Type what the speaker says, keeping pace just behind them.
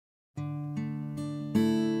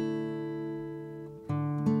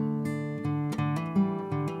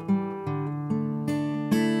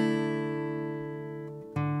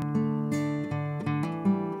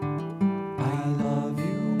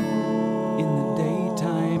the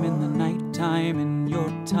daytime, in the nighttime, in your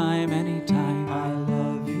time, anytime. I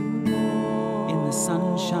love you more. In the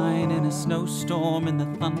sunshine, in a snowstorm, in the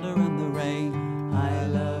thunder and the rain. I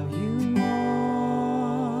love you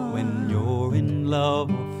more. When you're in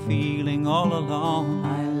love or feeling all alone.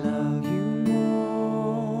 I love you more.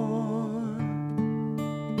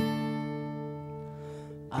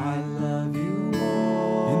 I love you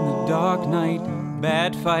more. In the dark night,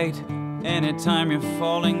 bad fight, anytime you're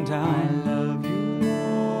falling down. I love you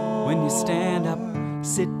more. When you stand up,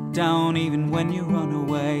 sit down, even when you run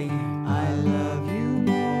away. I love you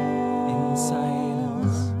more. In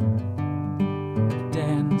silence,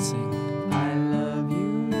 dancing. I love you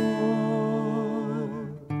more.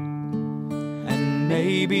 And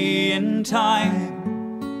maybe in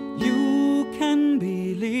time you can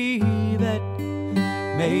believe it.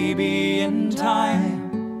 Maybe in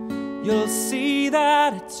time you'll see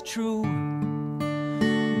that it's true.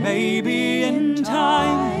 Maybe in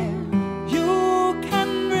time you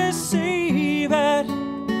can receive it,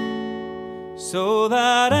 so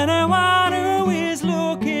that anyone who is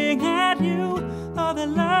looking at you, or they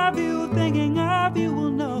love you, thinking of you, will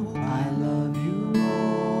know I love you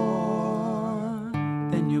more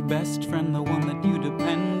than your best friend, the one that you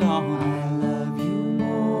depend on. I love you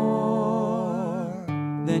more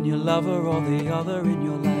than your lover or the other in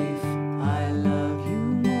your life. I love you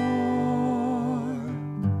more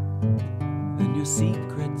than your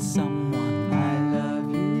secret someone. I love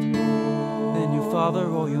you more than your father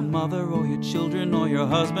or your mother or your children or your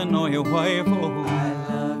husband or your wife. Oh, I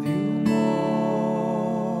love you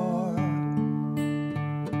more.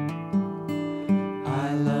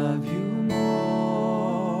 I love you more.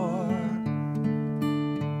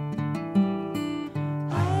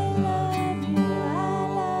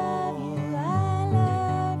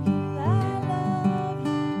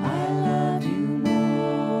 I love you more.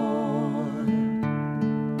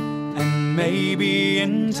 Maybe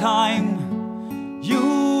in time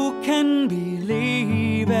you can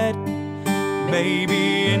believe it.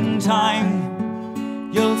 Maybe in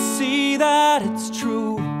time you'll see that it's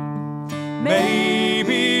true.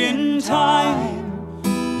 Maybe in time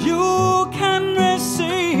you can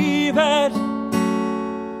receive it,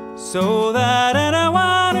 so that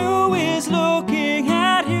anyone who is looking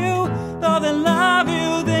at you, though they love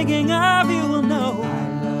you, thinking of you, will know I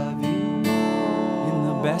love you more. In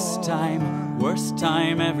the best time, worst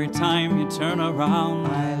time, every time you turn around,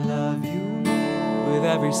 I love you more. With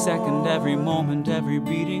every second, every moment, every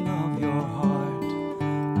beating of your heart,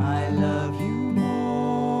 I love you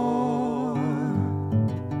more.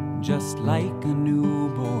 Just like a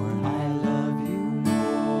newborn, I love you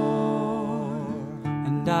more.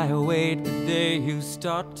 And I await the day you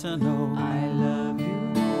start to know I love you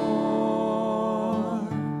more.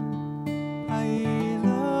 I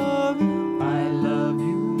love you.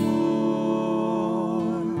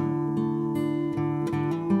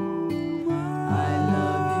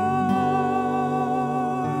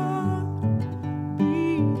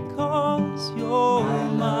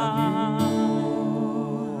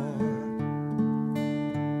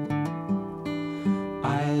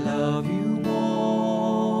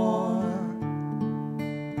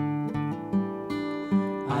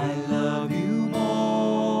 I love you.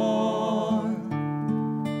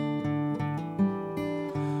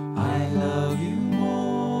 I love you